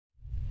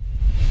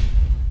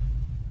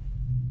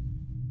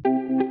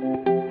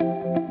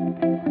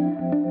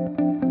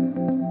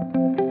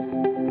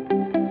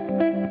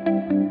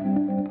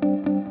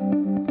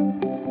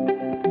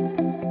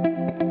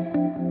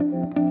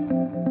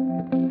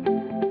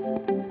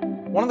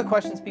One of the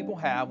questions people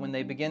have when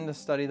they begin to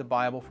study the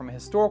Bible from a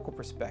historical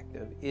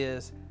perspective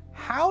is,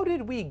 how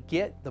did we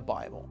get the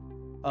Bible?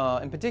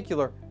 In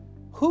particular,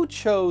 who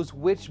chose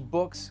which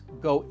books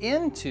go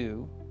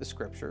into the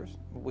Scriptures,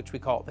 which we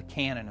call the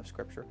canon of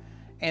Scripture,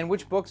 and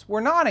which books were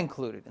not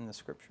included in the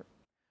Scripture?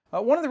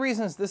 One of the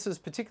reasons this is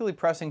particularly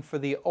pressing for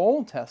the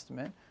Old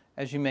Testament,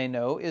 as you may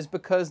know, is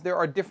because there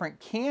are different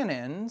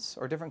canons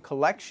or different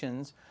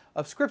collections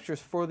of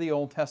Scriptures for the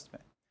Old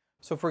Testament.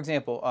 So, for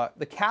example,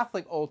 the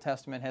Catholic Old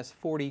Testament has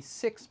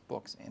 46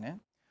 books in it.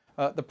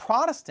 The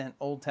Protestant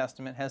Old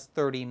Testament has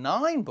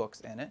 39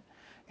 books in it.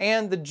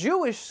 And the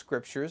Jewish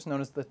Scriptures,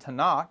 known as the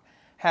Tanakh,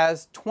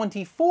 has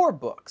 24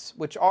 books,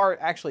 which are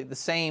actually the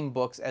same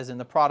books as in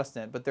the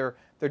Protestant, but they're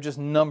just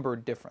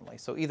numbered differently.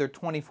 So either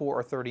 24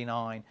 or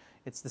 39,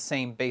 it's the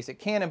same basic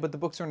canon, but the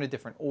books are in a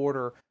different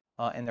order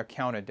and they're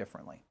counted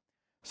differently.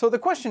 So the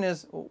question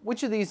is,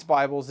 which of these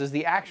Bibles is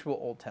the actual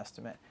Old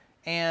Testament?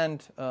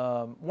 And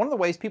one of the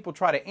ways people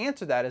try to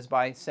answer that is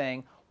by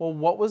saying, well,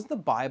 what was the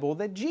Bible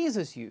that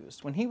Jesus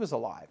used when he was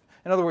alive?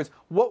 In other words,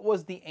 what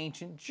was the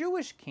ancient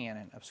Jewish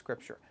canon of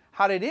Scripture?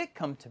 How did it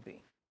come to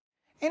be?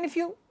 And if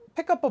you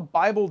pick up a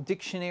Bible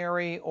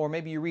dictionary, or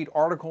maybe you read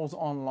articles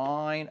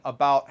online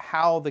about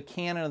how the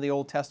canon of the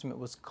Old Testament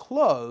was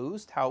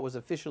closed, how it was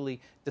officially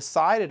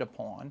decided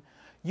upon,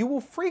 you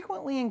will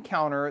frequently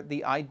encounter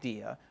the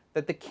idea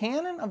that the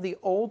canon of the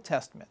Old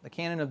Testament, the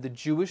canon of the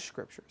Jewish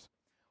Scriptures,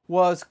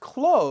 was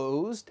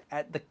closed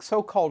at the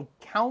so-called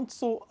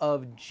Council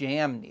of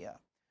Jamnia,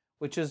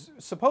 which is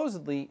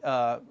supposedly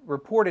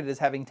reported as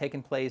having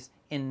taken place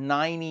in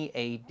 90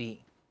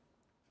 A.D.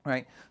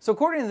 Right? So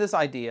according to this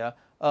idea,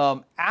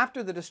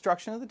 after the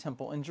destruction of the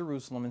temple in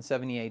Jerusalem in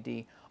 70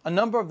 A.D., a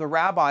number of the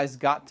rabbis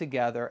got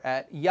together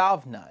at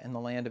Yavna in the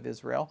land of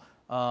Israel,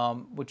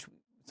 which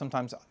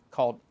sometimes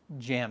called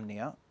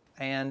Jamnia,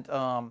 and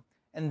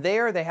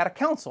there they had a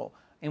council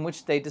in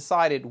which they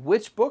decided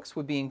which books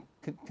would be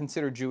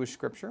considered Jewish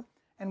Scripture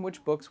and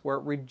which books were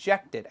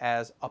rejected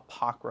as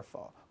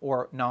apocrypha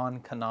or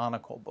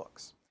non-canonical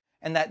books.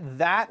 And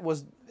that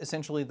was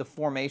essentially the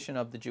formation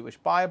of the Jewish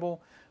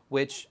Bible,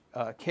 which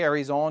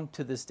carries on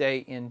to this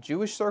day in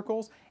Jewish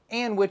circles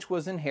and which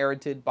was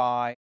inherited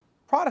by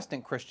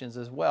Protestant Christians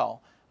as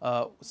well.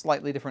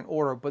 Slightly different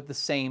order, but the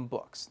same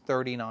books,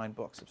 39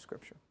 books of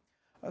Scripture.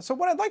 So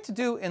what I'd like to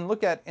do and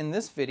look at in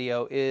this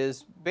video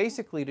is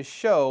basically to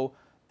show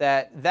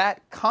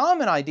that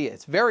common idea,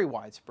 it's very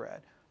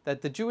widespread,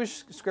 that the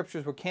Jewish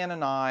Scriptures were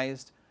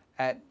canonized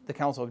at the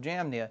Council of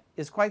Jamnia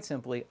is quite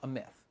simply a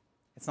myth.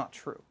 It's not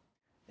true.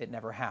 It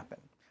never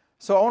happened.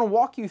 So I want to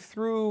walk you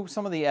through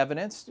some of the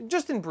evidence,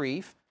 just in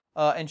brief,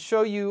 and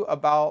show you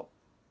about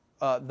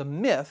the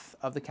myth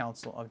of the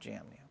Council of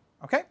Jamnia.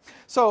 Okay?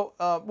 So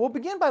we'll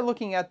begin by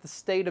looking at the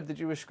state of the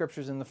Jewish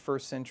Scriptures in the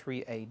 1st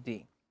century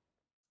A.D.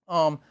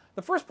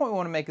 The first point we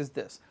want to make is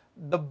this.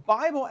 The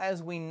Bible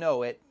as we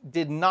know it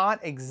did not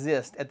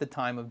exist at the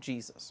time of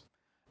Jesus,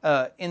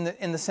 in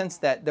the sense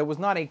that there was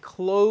not a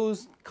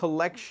closed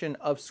collection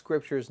of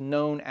Scriptures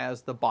known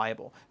as the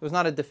Bible. There was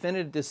not a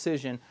definitive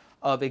decision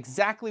of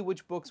exactly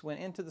which books went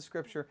into the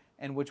Scripture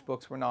and which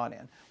books were not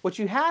in. What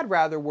you had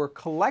rather were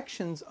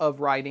collections of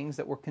writings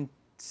that were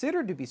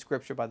considered to be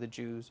Scripture by the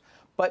Jews,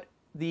 but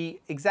the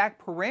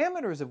exact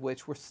parameters of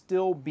which were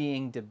still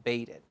being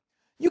debated.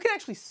 You can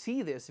actually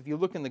see this if you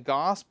look in the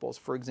Gospels,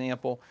 for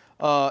example,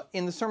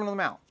 in the Sermon on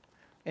the Mount.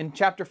 In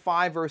chapter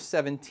 5, verse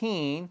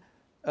 17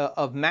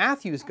 of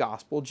Matthew's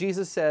Gospel,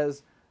 Jesus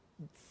says,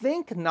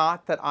 "Think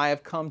not that I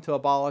have come to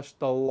abolish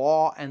the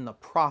law and the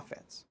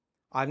prophets.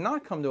 I have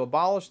not come to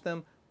abolish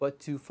them, but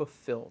to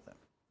fulfill them."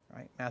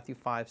 Right? Matthew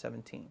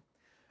 5:17.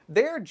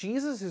 There,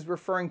 Jesus is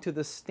referring to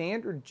the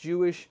standard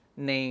Jewish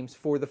names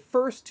for the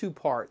first two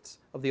parts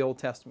of the Old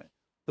Testament.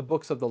 The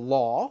books of the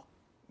law,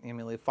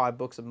 namely 5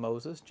 books of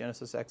Moses,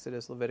 Genesis,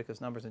 Exodus,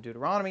 Leviticus, Numbers, and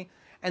Deuteronomy,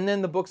 and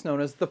then the books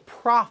known as the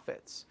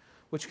prophets,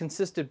 which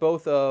consisted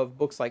both of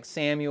books like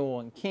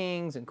Samuel and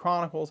Kings and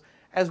Chronicles,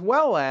 as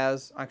well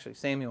as, actually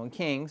Samuel and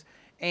Kings,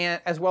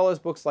 and as well as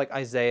books like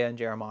Isaiah and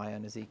Jeremiah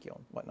and Ezekiel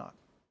and whatnot.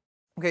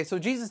 Okay, so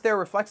Jesus there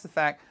reflects the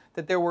fact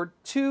that there were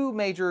 2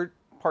 major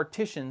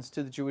partitions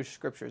to the Jewish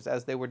Scriptures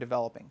as they were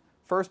developing.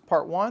 First,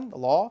 part 1, the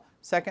law.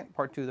 Second,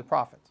 part 2, the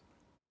prophets.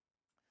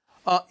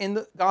 In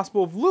the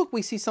Gospel of Luke,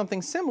 we see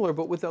something similar,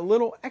 but with a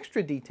little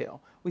extra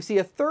detail. We see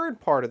a third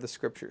part of the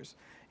Scriptures.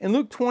 In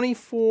Luke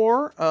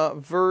 24,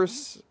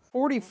 verse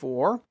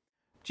 44,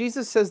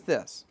 Jesus says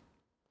this,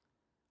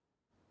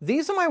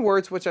 "These are my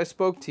words which I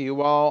spoke to you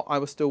while I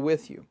was still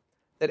with you,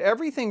 that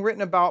everything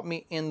written about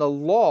me in the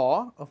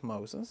law of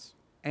Moses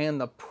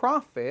and the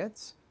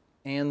prophets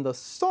and the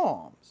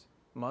Psalms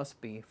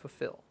must be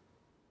fulfilled."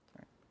 All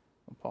right,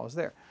 we'll pause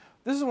there.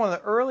 This is one of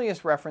the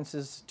earliest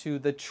references to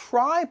the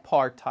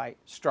tripartite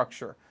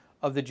structure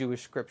of the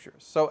Jewish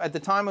Scriptures. So at the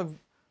time of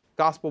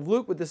Gospel of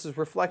Luke, what this is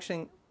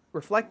reflecting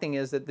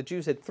is that the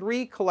Jews had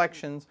 3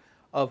 collections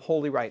of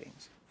holy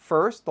writings.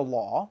 First, the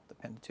law, the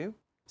Pentateuch.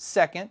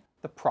 Second,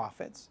 the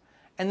prophets.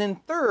 And then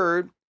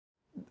third,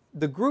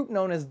 the group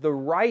known as the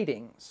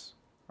writings,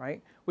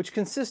 right? Which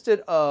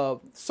consisted of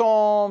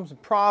Psalms,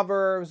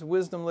 Proverbs,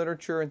 wisdom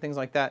literature, and things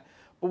like that,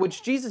 but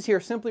which Jesus here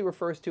simply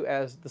refers to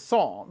as the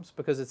Psalms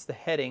because it's the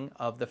heading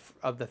of the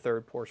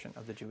third portion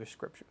of the Jewish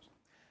scriptures.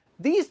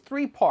 These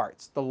three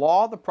parts, the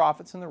law, the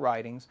prophets, and the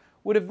writings,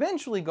 would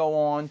eventually go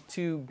on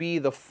to be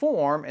the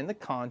form and the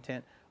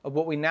content of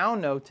what we now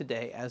know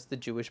today as the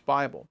Jewish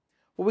Bible.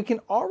 But we can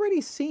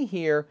already see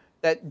here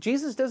that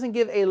Jesus doesn't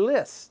give a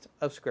list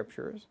of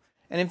scriptures.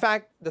 And in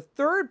fact, the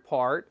third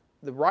part,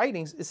 the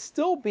writings, is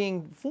still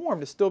being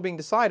formed, is still being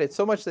decided,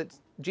 so much that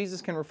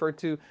Jesus can refer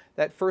to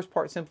that first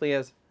part simply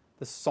as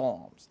the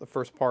Psalms, the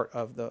first part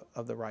of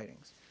the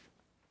writings.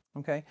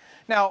 Okay?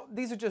 Now,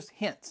 these are just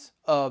hints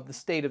of the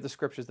state of the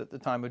scriptures at the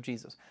time of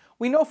Jesus.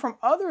 We know from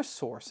other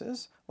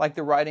sources, like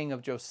the writing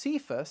of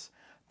Josephus,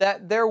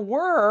 that there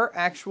were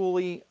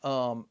actually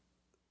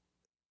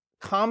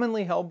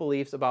commonly held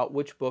beliefs about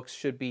which books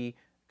should be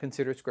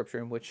considered scripture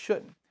and which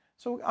shouldn't.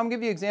 So I'm going to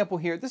give you an example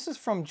here. This is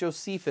from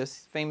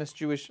Josephus, famous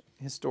Jewish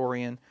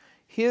historian,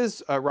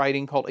 his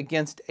writing called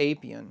Against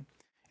Apion.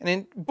 And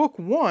in book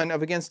 1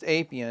 of Against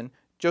Apion,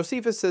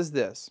 Josephus says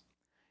this: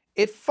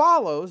 "It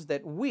follows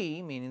that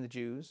we," meaning the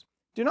Jews,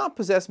 "do not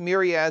possess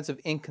myriads of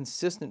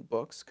inconsistent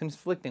books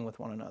conflicting with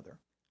one another.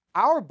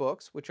 Our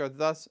books, which are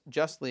thus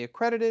justly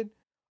accredited,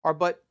 are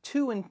but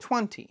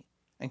 22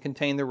 and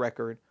contain the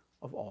record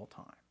of all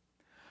time."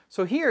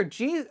 So here,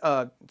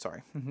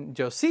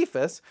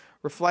 Josephus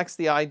reflects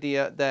the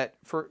idea that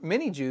for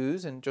many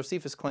Jews, and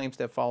Josephus claims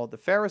to have followed the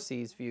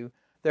Pharisees' view,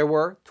 there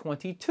were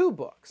 22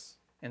 books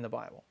in the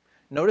Bible.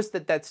 Notice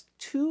that that's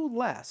 2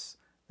 less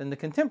than the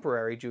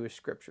contemporary Jewish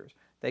scriptures.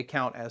 They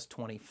count as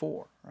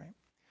 24, right?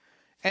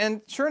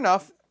 And sure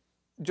enough,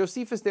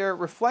 Josephus there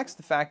reflects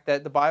the fact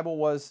that the Bible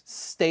was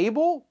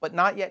stable, but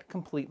not yet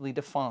completely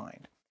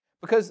defined.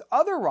 Because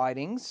other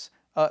writings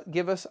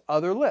give us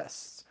other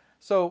lists.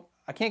 So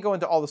I can't go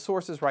into all the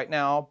sources right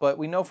now, but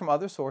we know from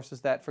other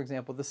sources that, for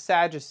example, the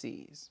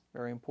Sadducees,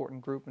 very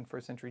important group in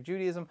first century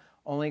Judaism,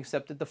 only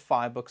accepted the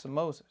 5 books of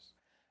Moses.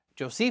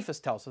 Josephus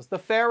tells us the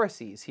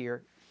Pharisees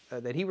here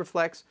that he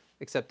reflects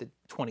accepted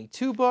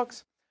 22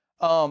 books.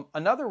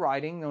 Another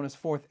writing known as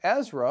 4th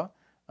Ezra,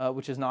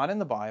 which is not in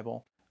the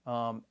Bible,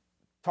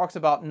 talks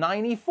about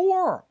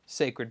 94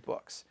 sacred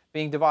books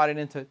being divided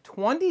into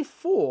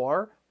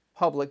 24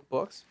 public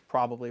books,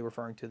 probably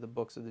referring to the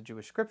books of the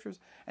Jewish scriptures,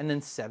 and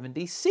then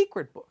 70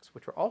 secret books,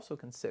 which were also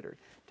considered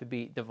to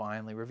be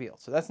divinely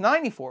revealed. So that's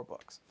 94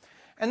 books.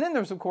 And then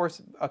there's, of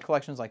course,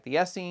 collections like the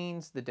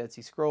Essenes, the Dead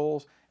Sea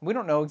Scrolls, and we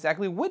don't know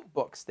exactly what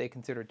books they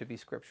considered to be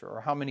scripture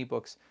or how many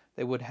books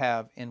they would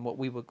have in what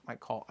we might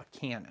call a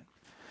canon.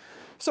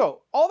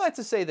 So, all that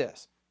to say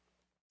this,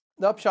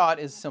 the upshot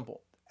is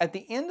simple. At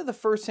the end of the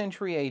 1st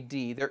century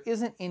AD, there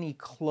isn't any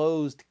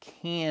closed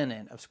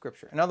canon of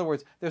Scripture. In other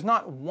words, there's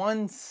not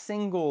one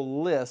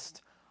single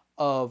list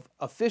of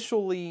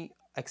officially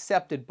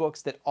accepted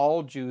books that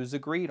all Jews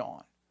agreed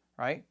on,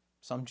 right?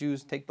 Some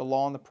Jews take the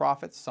law and the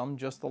prophets, some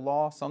just the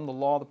law, some the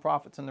law, the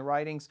prophets, and the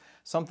writings.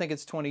 Some think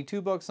it's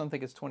 22 books, some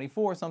think it's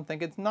 24, some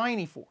think it's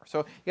 94. So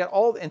you got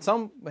all, and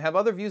some have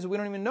other views that we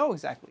don't even know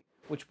exactly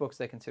which books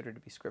they consider to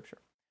be Scripture.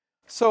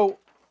 So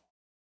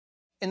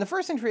in the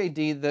 1st century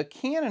AD, the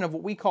canon of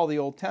what we call the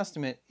Old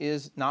Testament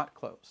is not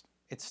closed.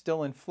 It's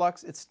still in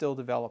flux. It's still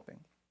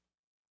developing.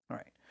 All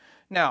right.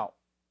 Now,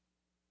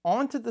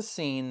 onto the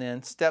scene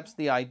then steps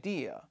the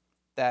idea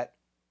that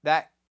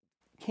that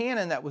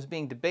canon that was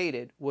being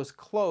debated was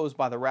closed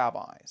by the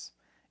rabbis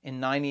in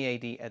 90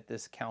 AD at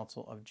this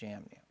Council of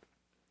Jamnia.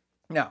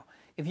 Now,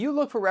 if you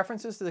look for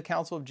references to the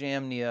Council of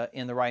Jamnia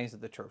in the writings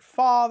of the Church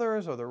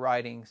Fathers or the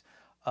writings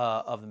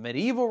of the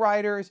medieval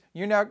writers,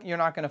 you're not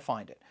going to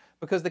find it.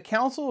 Because the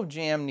Council of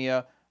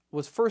Jamnia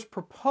was first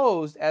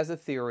proposed as a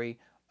theory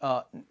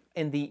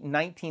in the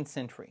 19th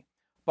century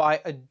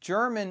by a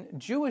German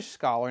Jewish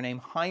scholar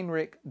named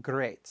Heinrich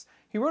Graetz.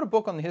 He wrote a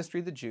book on the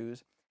history of the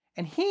Jews,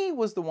 and he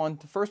was the one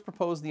to first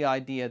propose the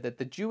idea that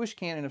the Jewish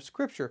canon of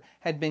Scripture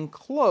had been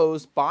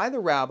closed by the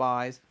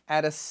rabbis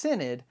at a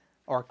synod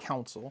or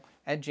council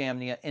at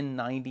Jamnia in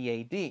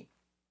 90 AD.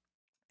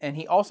 And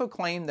he also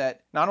claimed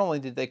that not only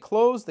did they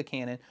close the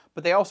canon,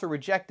 but they also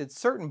rejected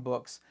certain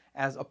books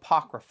as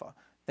apocrypha,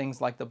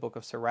 things like the book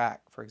of Sirach,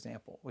 for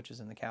example, which is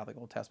in the Catholic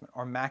Old Testament,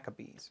 or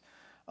Maccabees.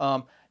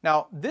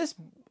 Now, this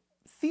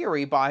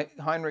theory by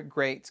Heinrich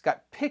Graetz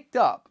got picked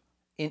up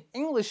in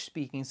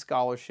English-speaking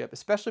scholarship,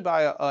 especially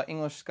by an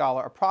English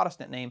scholar, a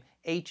Protestant named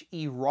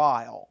H.E.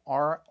 Ryle,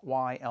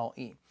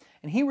 R-Y-L-E.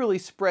 And he really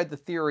spread the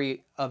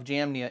theory of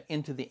Jamnia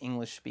into the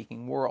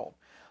English-speaking world.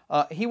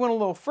 He went a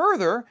little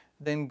further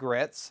than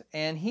Graetz,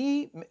 and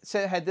he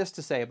had this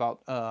to say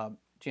about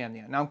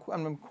Jamnia. Now,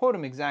 I'm going to quote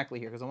him exactly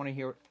here because I want to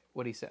hear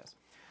what he says.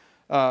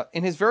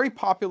 In his very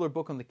popular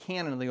book on the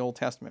canon of the Old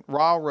Testament,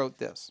 Ryle wrote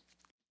this.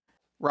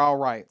 Ryle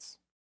writes,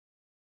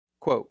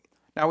 quote,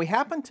 "Now we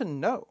happen to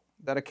know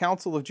that a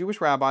council of Jewish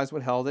rabbis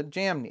was held at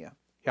Jamnia,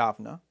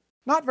 Yavna,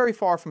 not very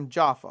far from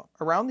Jaffa,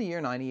 around the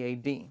year 90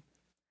 AD.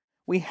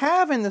 We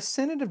have in the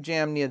Synod of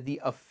Jamnia the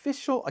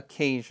official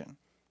occasion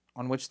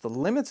on which the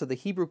limits of the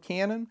Hebrew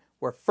canon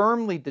were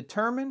firmly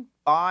determined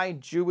by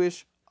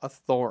Jewish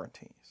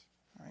authorities.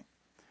 Right?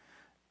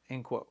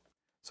 End quote.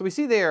 So we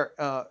see there,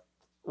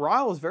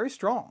 Ryle is very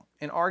strong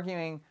in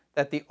arguing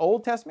that the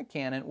Old Testament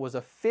canon was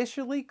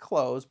officially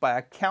closed by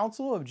a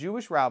council of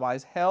Jewish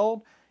rabbis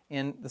held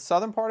in the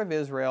southern part of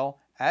Israel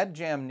at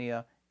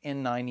Jamnia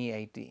in 90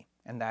 AD.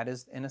 And that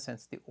is, in a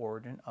sense, the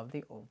origin of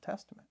the Old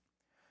Testament.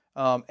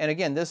 And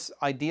again, this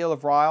ideal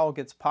of Ryle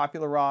gets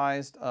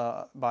popularized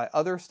by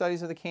other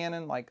studies of the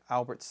canon, like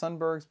Albert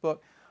Sundberg's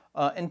book,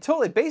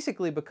 until it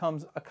basically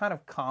becomes a kind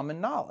of common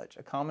knowledge,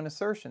 a common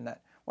assertion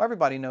that, well,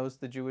 everybody knows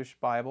the Jewish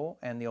Bible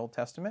and the Old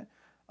Testament.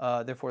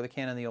 Therefore, the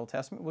canon of the Old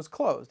Testament was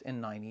closed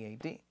in 90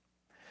 AD.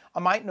 I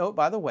might note,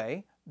 by the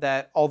way,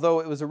 that although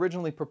it was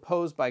originally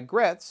proposed by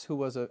Gretz, who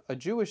was a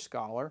Jewish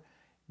scholar,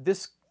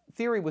 this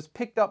theory was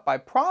picked up by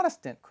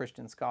Protestant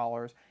Christian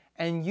scholars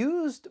and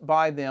used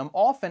by them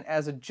often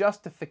as a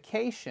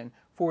justification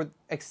for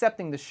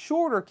accepting the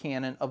shorter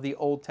canon of the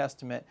Old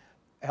Testament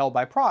held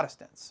by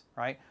Protestants,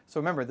 right? So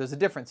remember, there's a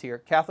difference here.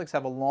 Catholics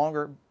have a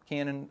longer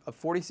canon of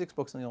 46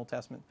 books in the Old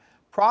Testament.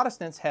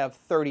 Protestants have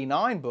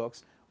 39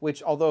 books,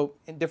 which, although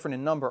different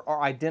in number,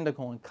 are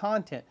identical in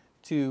content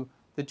to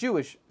the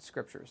Jewish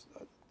scriptures,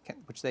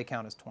 which they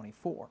count as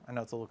 24. I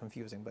know it's a little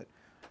confusing, but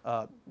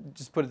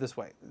just put it this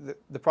way.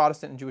 The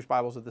Protestant and Jewish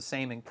Bibles are the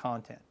same in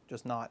content,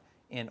 just not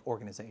in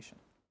organization.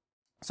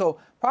 So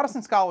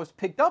Protestant scholars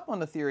picked up on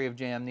the theory of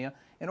Jamnia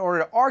in order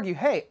to argue,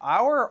 hey,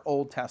 our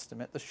Old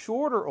Testament, the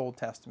shorter Old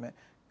Testament,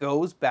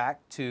 goes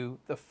back to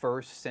the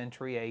 1st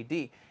century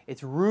AD.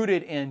 It's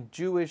rooted in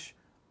Jewish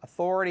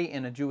authority,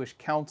 in a Jewish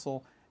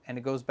council, and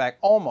it goes back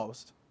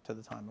almost to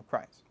the time of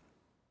Christ.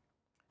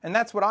 And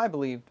that's what I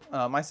believed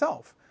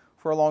myself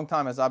for a long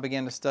time as I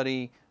began to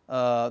study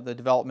the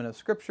development of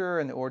Scripture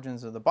and the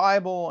origins of the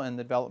Bible and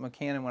the development of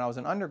canon when I was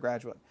an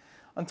undergraduate.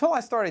 Until I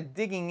started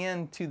digging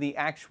into the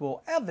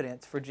actual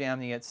evidence for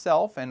Jamnia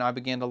itself, and I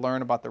began to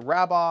learn about the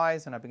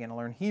rabbis, and I began to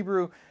learn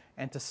Hebrew,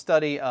 and to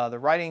study the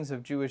writings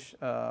of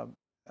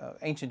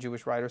ancient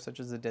Jewish writers such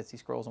as the Dead Sea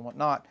Scrolls and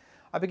whatnot,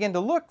 I began to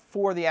look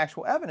for the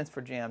actual evidence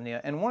for Jamnia.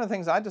 And one of the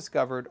things I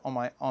discovered on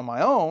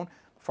my own,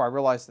 before I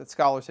realized that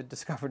scholars had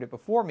discovered it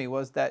before me,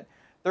 was that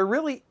there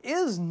really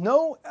is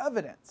no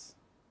evidence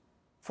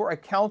for a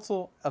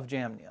Council of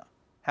Jamnia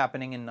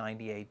happening in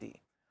 90 AD.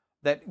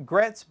 That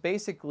Gretz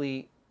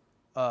basically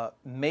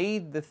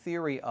made the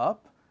theory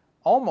up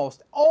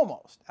almost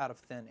out of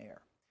thin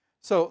air.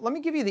 So let me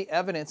give you the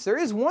evidence. There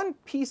is one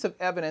piece of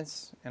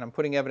evidence, and I'm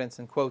putting evidence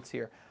in quotes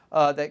here,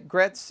 that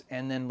Gretz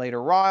and then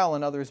later Ryle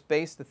and others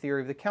based the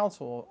theory of the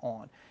council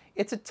on.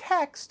 It's a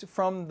text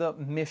from the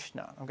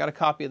Mishnah. I've got a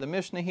copy of the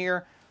Mishnah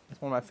here.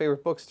 It's one of my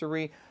favorite books to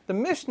read. The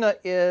Mishnah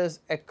is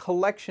a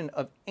collection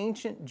of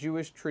ancient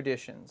Jewish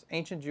traditions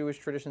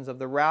of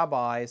the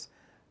rabbis.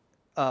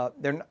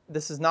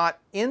 This is not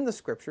in the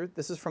Scripture.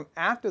 This is from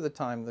after the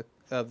time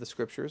of the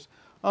Scriptures,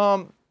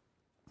 around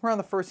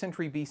the 1st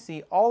century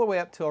BC, all the way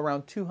up to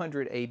around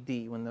 200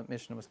 AD when the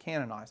Mishnah was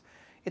canonized.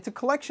 It's a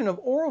collection of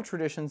oral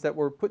traditions that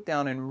were put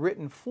down in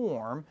written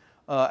form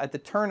at the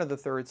turn of the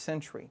 3rd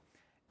century.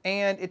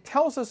 And it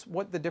tells us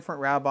what the different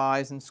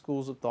rabbis and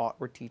schools of thought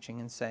were teaching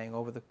and saying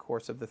over the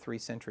course of the 3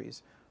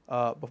 centuries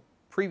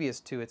previous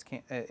to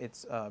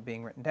its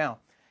being written down.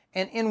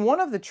 And in one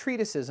of the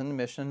treatises in the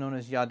Mishnah, known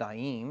as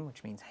Yadayim,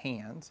 which means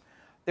hands,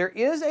 there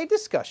is a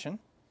discussion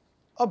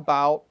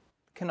about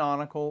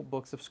canonical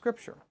books of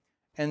Scripture.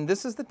 And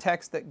this is the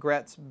text that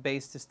Gretz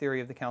based his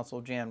theory of the Council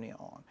of Jamnia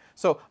on.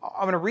 So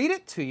I'm going to read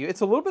it to you.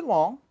 It's a little bit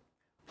long,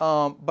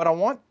 but I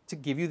want to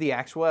give you the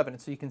actual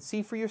evidence so you can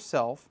see for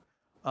yourself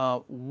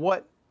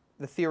what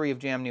the theory of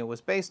Jamnia was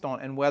based on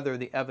and whether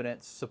the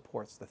evidence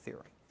supports the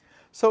theory.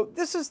 So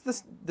this is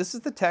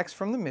the text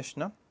from the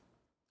Mishnah,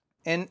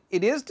 and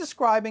it is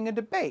describing a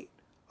debate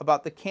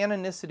about the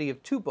canonicity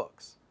of 2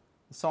 books,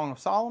 the Song of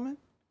Solomon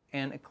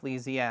and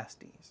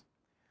Ecclesiastes.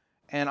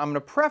 And I'm going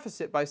to preface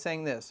it by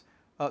saying this.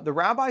 The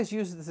rabbis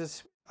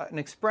use an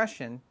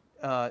expression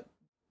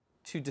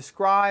to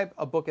describe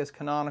a book as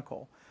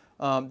canonical.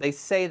 They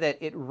say that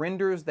it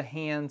renders the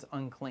hands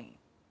unclean.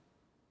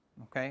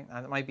 Okay,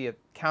 now, that might be a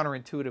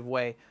counterintuitive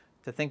way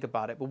to think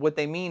about it, but what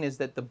they mean is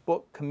that the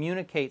book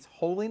communicates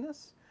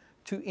holiness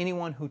to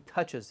anyone who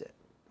touches it.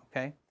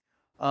 Okay,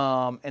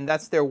 and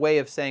that's their way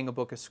of saying a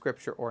book is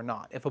Scripture or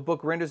not. If a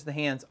book renders the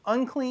hands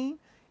unclean,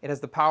 it has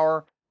the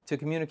power to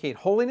communicate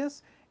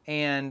holiness,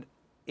 and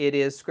it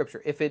is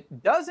Scripture. If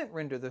it doesn't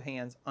render the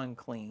hands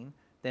unclean,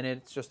 then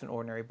it's just an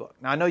ordinary book.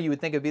 Now, I know you would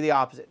think it would be the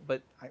opposite,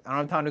 but I don't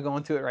have time to go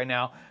into it right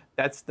now.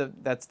 That's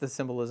the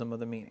symbolism of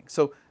the meaning.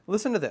 So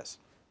listen to this.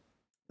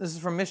 This is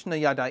from Mishnah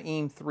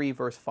Yadayim 3,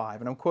 verse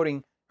 5, and I'm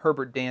quoting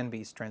Herbert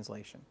Danby's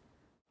translation.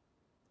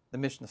 The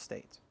Mishnah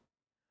states,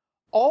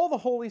 "All the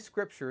Holy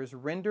Scriptures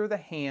render the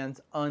hands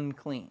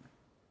unclean.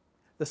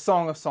 The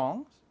Song of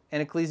Songs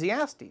and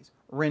Ecclesiastes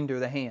render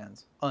the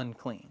hands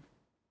unclean."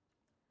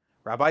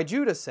 Rabbi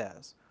Judah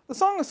says, "The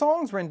Song of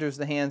Songs renders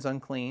the hands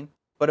unclean,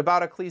 but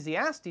about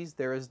Ecclesiastes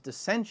there is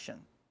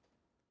dissension."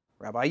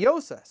 Rabbi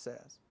Yosef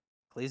says,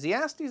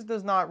 "Ecclesiastes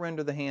does not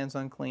render the hands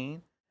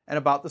unclean, And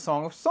about the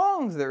Song of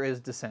Songs there is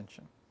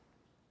dissension.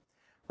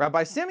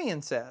 Rabbi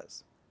Simeon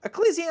says,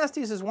 Ecclesiastes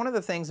is one of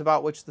the things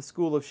about which the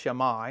school of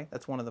Shammai,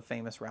 that's one of the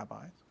famous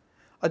rabbis,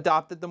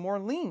 adopted the more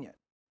lenient,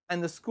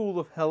 and the school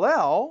of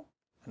Hillel,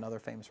 another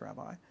famous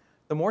rabbi,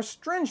 the more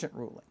stringent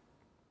ruling.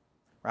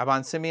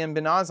 Rabbi Simeon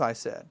ben Azai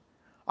said,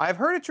 I have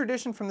heard a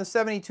tradition from the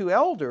 72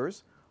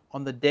 elders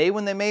on the day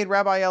when they made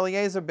Rabbi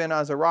Eliezer ben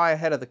Azariah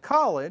head of the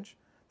college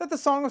that the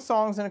Song of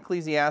Songs and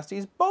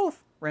Ecclesiastes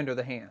both render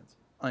the hands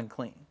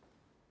unclean.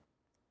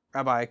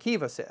 Rabbi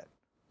Akiva said,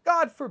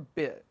 God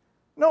forbid,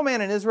 no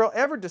man in Israel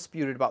ever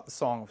disputed about the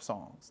Song of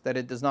Songs, that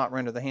it does not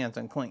render the hands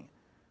unclean.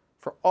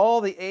 For all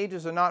the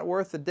ages are not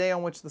worth the day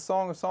on which the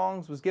Song of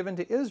Songs was given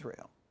to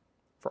Israel.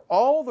 For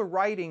all the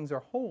writings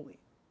are holy,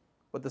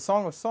 but the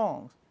Song of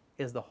Songs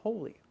is the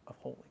Holy of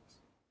Holies.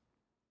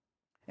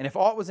 And if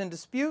aught was in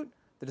dispute,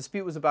 the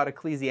dispute was about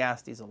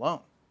Ecclesiastes alone.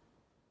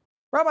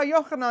 Rabbi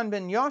Yochanan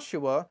ben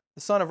Yeshua,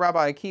 the son of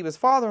Rabbi Akiva's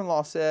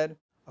father-in-law, said,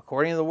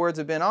 according to the words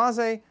of Ben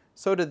Azai,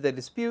 so did they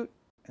dispute,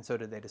 and so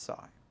did they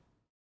decide.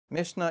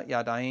 Mishnah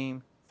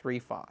Yadayim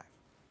 3:5.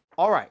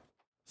 All right,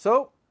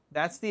 so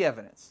that's the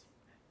evidence.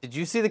 Did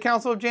you see the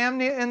Council of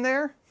Jamnia in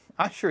there?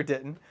 I sure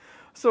didn't.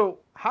 So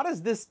how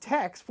does this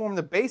text form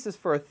the basis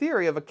for a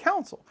theory of a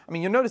council? I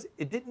mean, you'll notice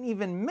it didn't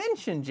even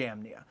mention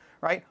Jamnia,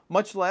 right?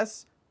 Much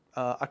less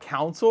a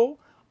council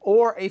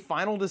or a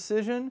final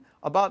decision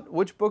about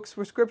which books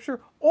were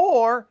scripture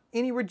or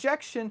any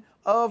rejection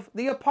of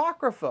the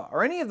Apocrypha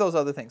or any of those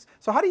other things.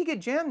 So how do you get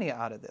Jamnia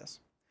out of this?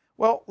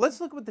 Well, let's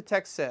look at what the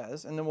text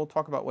says, and then we'll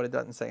talk about what it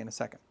doesn't say in a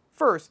second.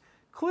 First,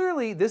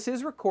 clearly this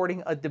is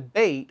recording a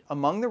debate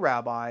among the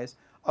rabbis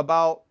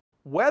about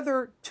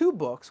whether two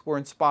books were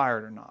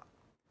inspired or not,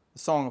 the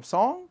Song of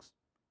Songs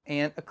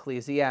and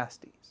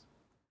Ecclesiastes.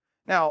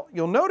 Now,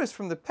 you'll notice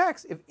from the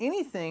text, if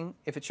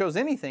it shows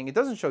anything, it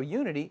doesn't show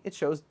unity, it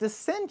shows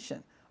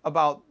dissension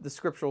about the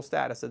scriptural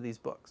status of these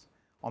books.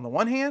 On the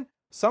one hand,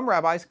 some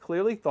rabbis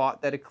clearly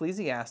thought that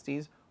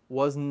Ecclesiastes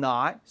was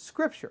not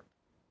scripture.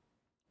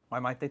 Why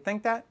might they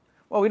think that?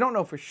 Well, we don't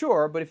know for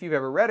sure, but if you've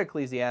ever read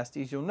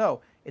Ecclesiastes, you'll know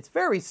it's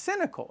very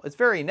cynical. It's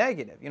very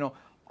negative. You know,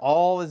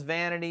 all is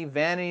vanity,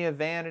 vanity of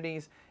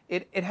vanities.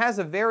 It has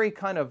a very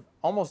kind of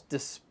almost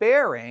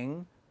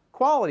despairing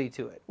quality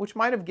to it, which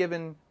might have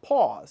given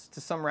pause to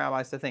some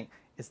rabbis to think,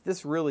 is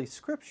this really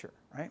scripture,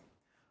 right?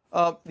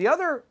 On the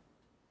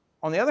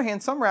other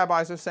hand, some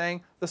rabbis are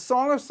saying the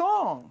Song of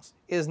Songs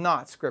is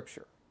not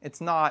scripture.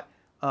 It's not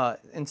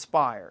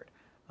inspired.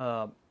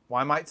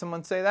 Why might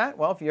someone say that?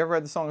 Well, if you ever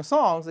read the Song of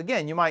Songs,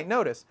 again, you might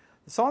notice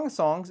the Song of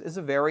Songs is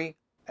a very,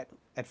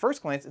 at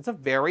first glance, it's a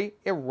very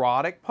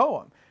erotic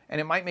poem. And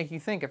it might make you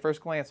think at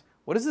first glance,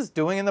 what is this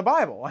doing in the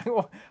Bible?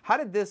 How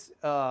did this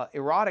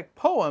erotic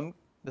poem,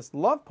 this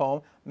love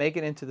poem, make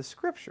it into the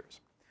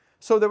scriptures?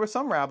 So there were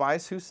some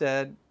rabbis who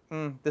said,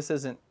 this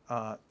isn't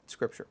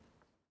scripture.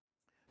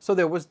 So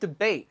there was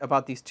debate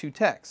about these two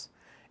texts.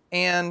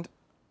 And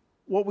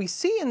what we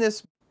see in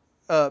this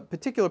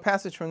particular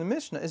passage from the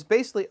Mishnah is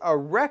basically a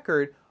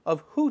record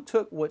of who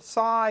took what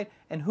side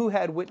and who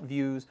had what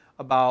views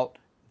about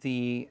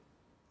the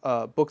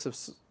books of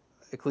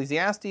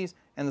Ecclesiastes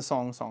and the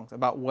Song of Songs,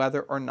 about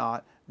whether or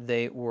not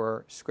they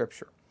were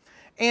scripture.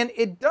 And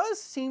it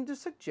does seem to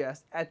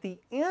suggest at the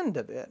end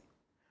of it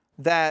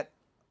that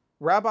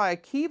Rabbi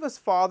Akiva's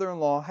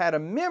father-in-law had a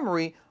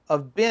memory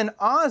of Ben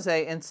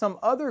Azai and some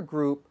other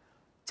group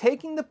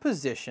taking the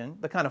position,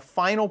 the kind of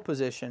final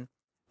position,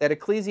 that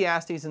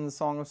Ecclesiastes and the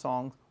Song of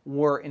Songs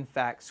were in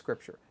fact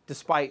scripture,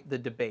 despite the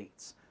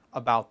debates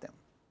about them.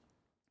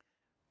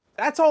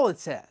 That's all it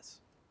says.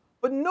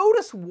 But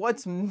notice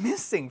what's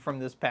missing from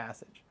this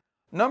passage.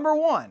 Number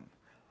one,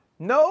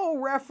 no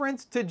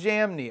reference to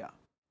Jamnia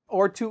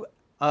or to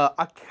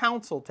a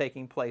council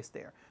taking place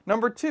there.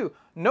 Number two,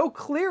 no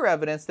clear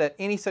evidence that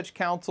any such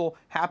council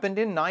happened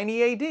in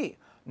 90 AD.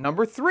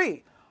 Number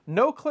three,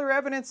 no clear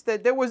evidence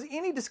that there was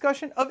any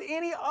discussion of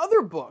any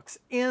other books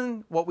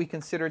in what we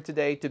consider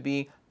today to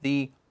be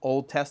the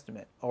Old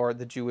Testament or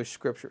the Jewish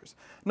scriptures.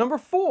 Number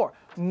four,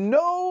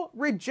 no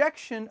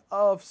rejection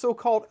of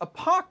so-called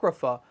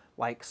Apocrypha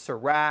like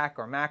Sirach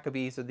or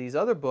Maccabees or these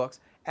other books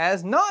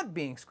as not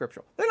being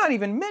scriptural. They're not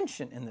even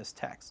mentioned in this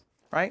text,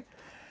 right?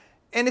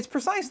 And it's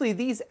precisely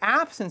these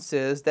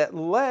absences that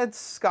led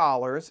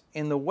scholars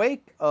in the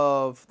wake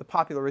of the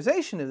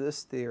popularization of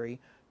this theory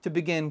to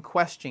begin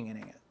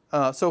questioning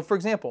it. So for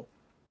example,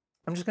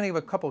 I'm just going to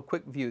give a couple of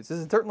quick views. This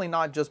is certainly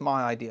not just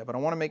my idea, but I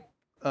want to make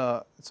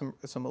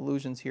some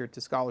allusions here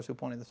to scholars who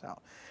pointed this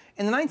out.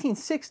 In the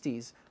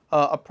 1960s,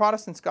 a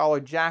Protestant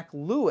scholar, Jack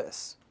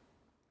Lewis,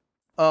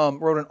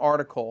 wrote an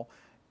article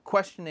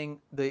questioning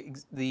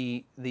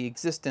the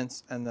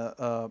existence and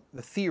the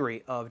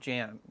theory of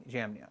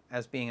Jamnia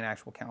as being an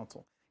actual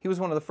council. He was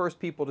one of the first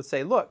people to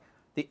say, look,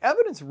 the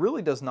evidence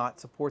really does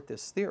not support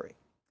this theory.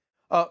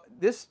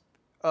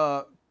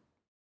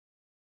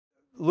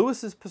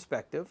 Lewis's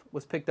perspective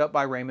was picked up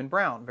by Raymond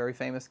Brown, very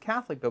famous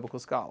Catholic biblical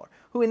scholar,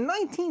 who in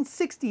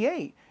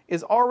 1968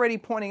 is already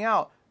pointing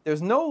out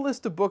There's no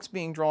list of books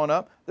being drawn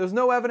up. There's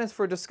no evidence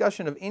for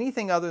discussion of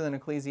anything other than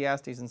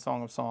Ecclesiastes and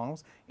Song of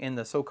Songs in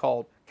the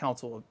so-called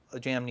Council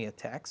of Jamnia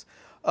text.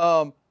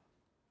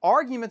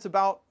 Arguments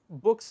about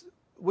books,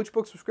 which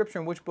books were scripture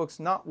and which books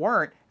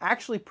weren't,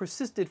 actually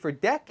persisted for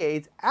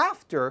decades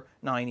after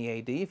 90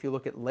 AD, if you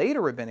look at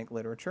later rabbinic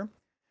literature.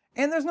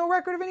 And there's no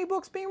record of any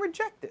books being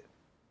rejected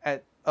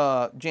at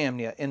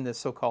Jamnia in this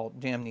so-called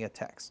Jamnia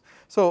text.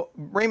 So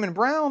Raymond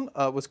Brown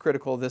was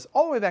critical of this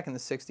all the way back in the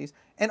 60s,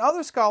 and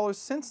other scholars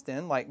since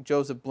then, like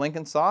Joseph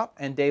Blenkinsop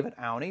and David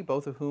Auney,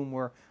 both of whom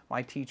were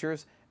my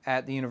teachers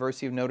at the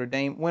University of Notre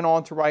Dame, went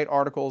on to write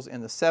articles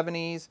in the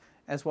 70s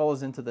as well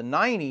as into the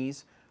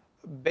 90s,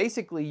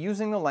 basically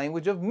using the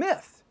language of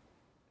myth,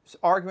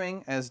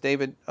 arguing, as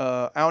David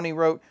Auney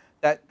wrote,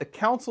 that the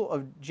Council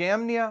of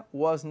Jamnia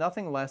was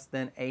nothing less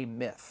than a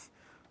myth.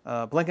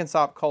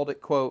 Blenkinsop called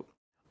it, quote,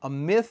 a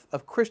myth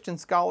of Christian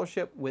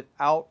scholarship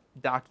without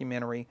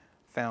documentary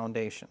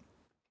foundation.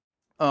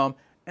 And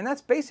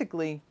that's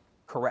basically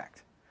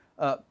correct.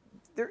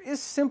 There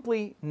is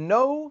simply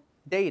no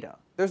data,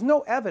 there's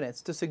no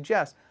evidence to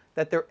suggest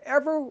that there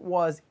ever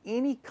was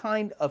any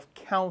kind of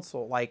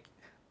council, like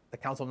the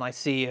Council of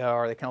Nicaea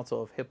or the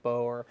Council of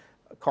Hippo or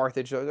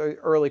Carthage, or the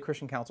early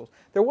Christian councils.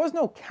 There was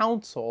no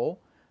council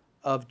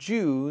of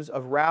Jews,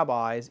 of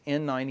rabbis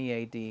in 90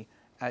 AD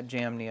at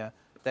Jamnia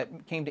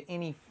that came to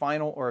any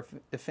final or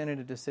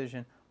definitive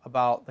decision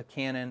about the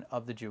canon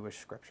of the Jewish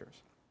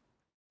scriptures.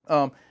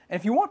 And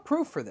if you want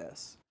proof for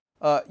this,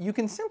 you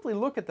can simply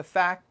look at the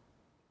fact,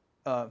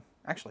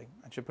 actually,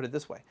 I should put it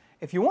this way.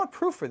 If you want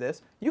proof for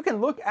this, you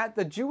can look at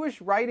the Jewish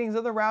writings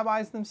of the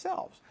rabbis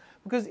themselves.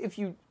 Because if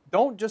you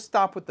don't just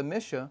stop with the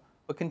Mishnah,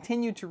 but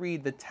continue to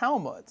read the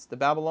Talmuds, the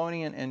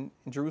Babylonian and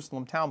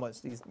Jerusalem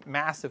Talmuds, these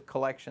massive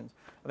collections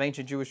of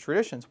ancient Jewish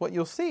traditions, what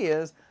you'll see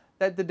is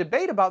that the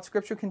debate about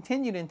Scripture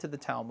continued into the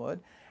Talmud,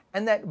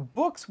 and that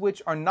books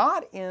which are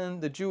not in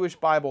the Jewish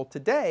Bible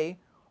today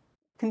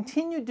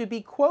continued to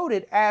be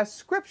quoted as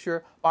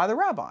Scripture by the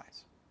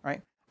rabbis.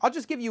 Right? I'll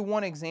just give you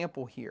one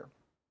example here.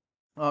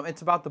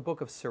 It's about the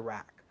book of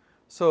Sirach.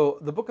 So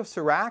the book of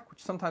Sirach, which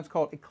is sometimes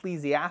called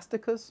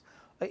Ecclesiasticus,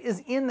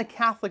 is in the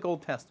Catholic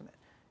Old Testament.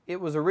 It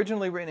was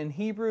originally written in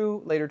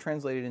Hebrew, later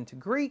translated into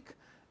Greek,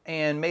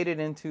 and made it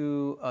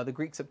into the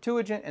Greek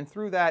Septuagint, and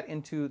through that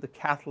into the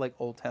Catholic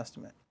Old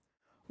Testament.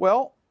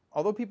 Well,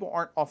 although people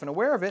aren't often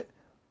aware of it,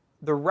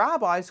 the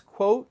rabbis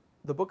quote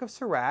the book of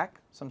Sirach,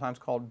 sometimes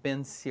called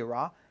Ben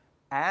Sirah,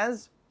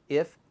 as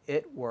if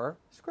it were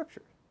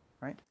Scripture.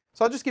 Right?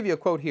 So I'll just give you a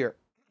quote here.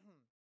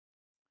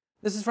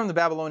 This is from the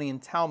Babylonian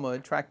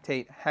Talmud,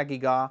 tractate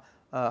Hagigah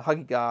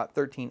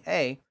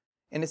 13a,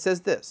 and it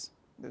says this.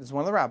 This is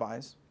one of the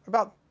rabbis,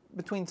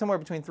 somewhere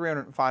between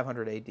 300 and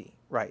 500 AD,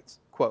 writes,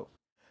 quote,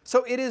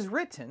 so it is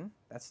written,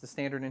 that's the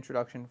standard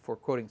introduction for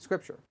quoting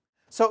Scripture,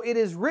 so it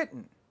is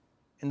written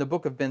in the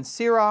book of Ben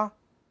Sirah,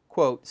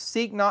 quote,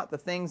 seek not the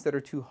things that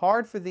are too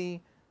hard for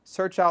thee,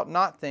 search out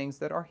not things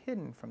that are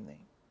hidden from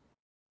thee.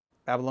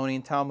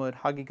 Babylonian Talmud,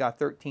 Hagigah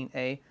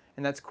 13a,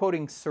 and that's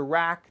quoting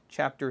Sirach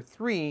chapter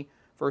 3,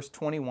 verse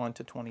 21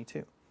 to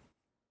 22.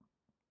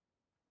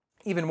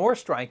 Even more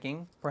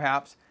striking,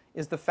 perhaps,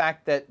 is the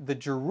fact that the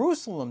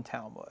Jerusalem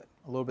Talmud,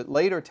 a little bit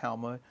later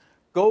Talmud,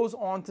 goes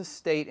on to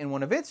state in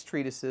one of its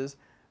treatises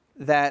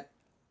that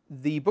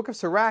the book of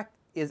Sirach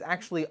is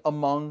actually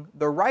among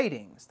the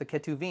writings, the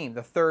Ketuvim,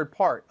 the third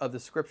part of the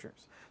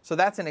Scriptures. So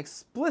that's an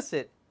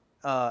explicit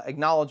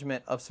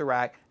acknowledgement of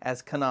Sirach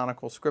as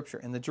canonical Scripture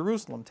in the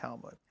Jerusalem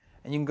Talmud.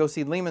 And you can go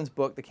see Lehman's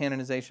book, The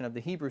Canonization of the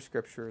Hebrew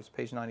Scriptures,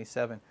 page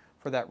 97,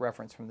 for that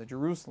reference from the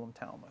Jerusalem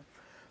Talmud.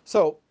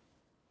 So,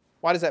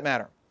 why does that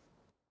matter?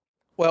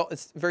 Well,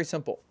 it's very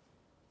simple.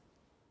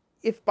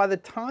 If by the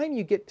time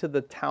you get to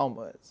the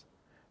Talmuds,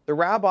 the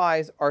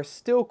rabbis are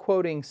still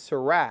quoting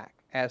Sirach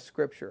as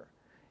Scripture,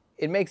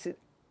 it makes it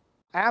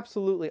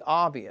absolutely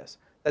obvious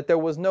that there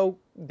was no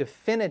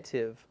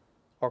definitive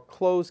or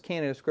closed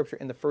canon of Scripture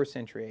in the 1st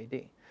century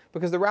AD.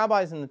 Because the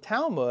rabbis in the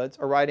Talmuds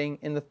are writing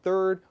in the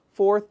 3rd,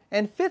 4th,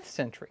 and 5th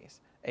centuries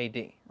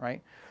AD,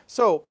 right?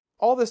 So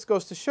all this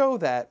goes to show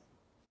that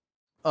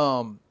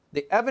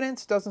the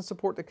evidence doesn't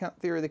support the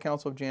theory of the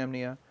Council of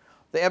Jamnia.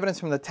 The evidence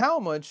from the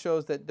Talmud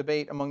shows that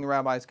debate among the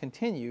rabbis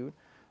continued,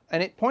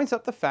 and it points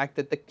out the fact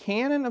that the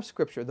canon of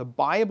Scripture, the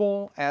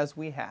Bible as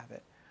we have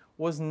it,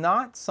 was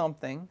not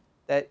something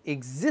that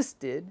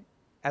existed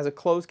as a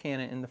closed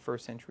canon in the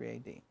 1st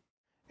century AD.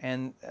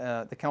 And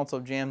the Council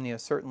of Jamnia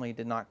certainly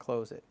did not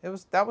close it.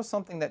 That was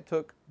something that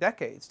took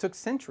decades, took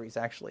centuries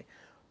actually,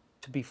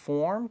 to be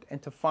formed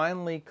and to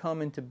finally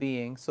come into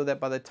being, so that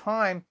by the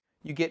time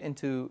you get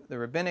into the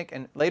rabbinic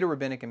and later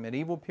rabbinic and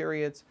medieval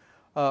periods,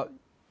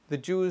 the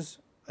Jews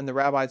and the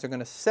rabbis are going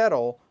to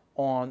settle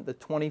on the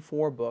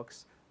 24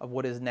 books of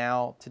what is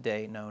now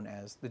today known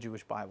as the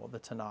Jewish Bible, the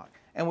Tanakh,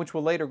 and which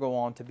will later go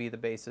on to be the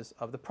basis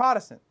of the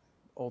Protestant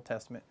Old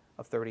Testament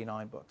of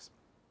 39 books.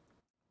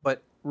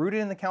 But rooted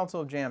in the Council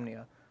of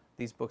Jamnia,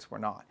 these books were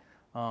not.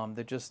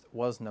 There just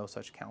was no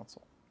such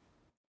council.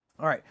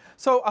 All right,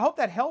 so I hope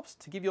that helps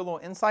to give you a little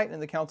insight into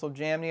the Council of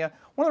Jamnia.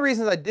 One of the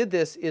reasons I did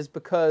this is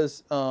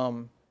because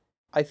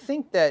I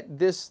think that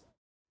this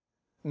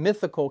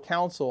mythical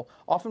council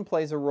often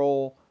plays a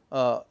role,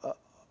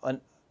 an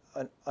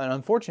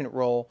unfortunate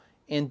role,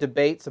 in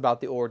debates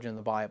about the origin of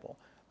the Bible,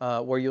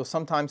 where you'll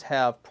sometimes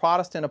have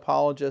Protestant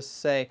apologists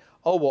say,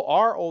 oh, well,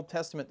 our Old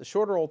Testament, the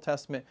shorter Old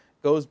Testament,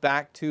 goes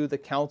back to the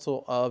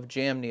Council of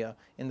Jamnia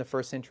in the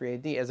 1st century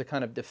AD as a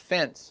kind of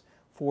defense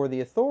for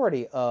the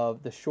authority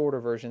of the shorter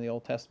version of the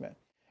Old Testament.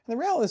 And the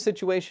reality of the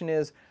situation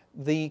is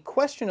the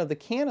question of the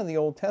canon of the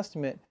Old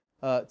Testament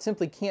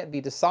simply can't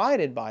be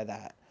decided by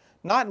that,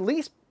 not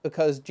least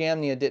because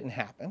Jamnia didn't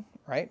happen,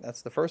 right?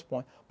 That's the first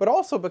point, but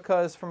also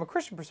because from a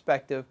Christian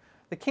perspective,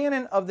 the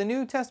canon of the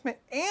New Testament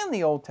and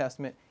the Old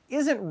Testament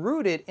isn't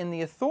rooted in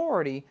the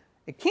authority,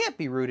 it can't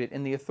be rooted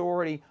in the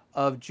authority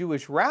of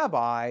Jewish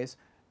rabbis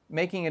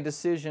making a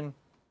decision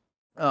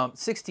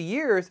 60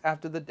 years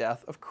after the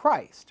death of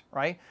Christ,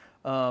 right?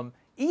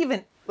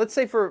 Even, let's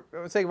say for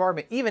sake of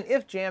argument, even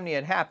if Jamnia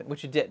had happened,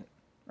 which it didn't,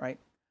 right?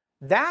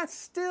 That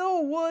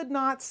still would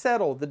not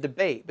settle the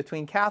debate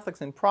between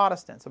Catholics and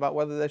Protestants about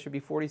whether there should be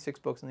 46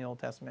 books in the Old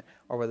Testament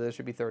or whether there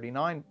should be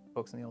 39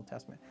 books in the Old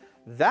Testament.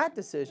 That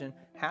decision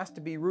has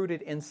to be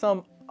rooted in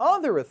some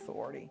other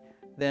authority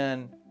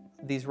than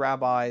these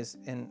rabbis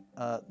than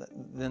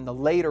the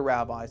later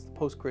rabbis, the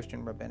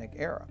post-Christian rabbinic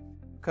era.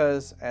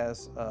 Because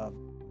as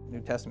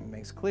New Testament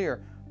makes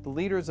clear, the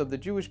leaders of the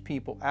Jewish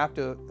people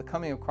after the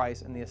coming of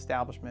Christ and the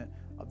establishment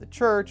of the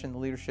church and the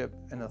leadership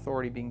and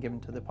authority being given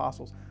to the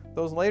apostles,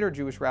 those later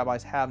Jewish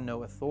rabbis have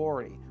no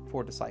authority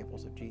for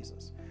disciples of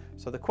Jesus.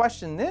 So the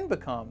question then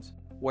becomes,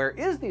 where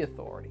is the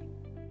authority?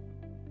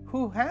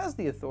 Who has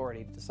the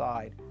authority to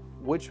decide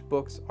which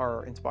books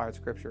are inspired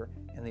scripture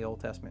in the Old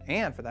Testament,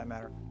 and for that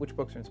matter, which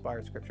books are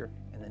inspired scripture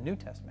in the New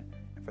Testament?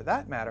 And for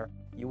that matter,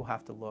 you will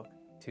have to look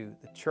to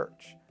the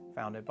church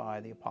founded by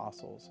the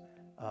apostles,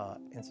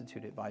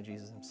 instituted by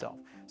Jesus himself.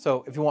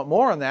 So if you want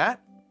more on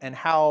that and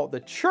how the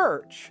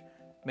church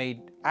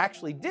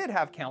actually did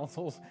have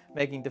councils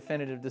making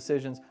definitive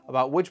decisions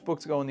about which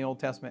books go in the Old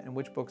Testament and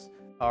which books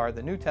are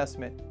the New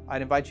Testament,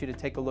 I'd invite you to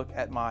take a look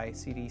at my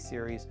CD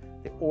series,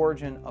 The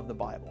Origin of the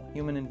Bible,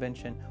 Human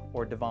Invention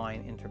or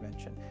Divine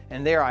Intervention.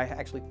 And there I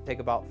actually take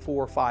about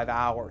 4 or 5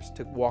 hours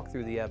to walk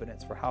through the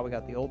evidence for how we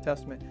got the Old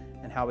Testament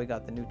and how we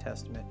got the New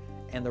Testament,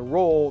 and the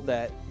role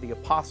that the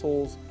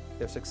apostles,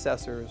 their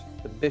successors,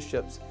 the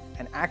bishops,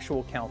 and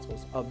actual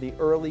councils of the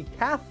early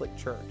Catholic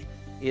Church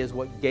is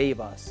what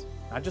gave us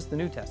not just the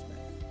New Testament,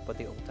 but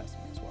the Old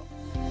Testament as well.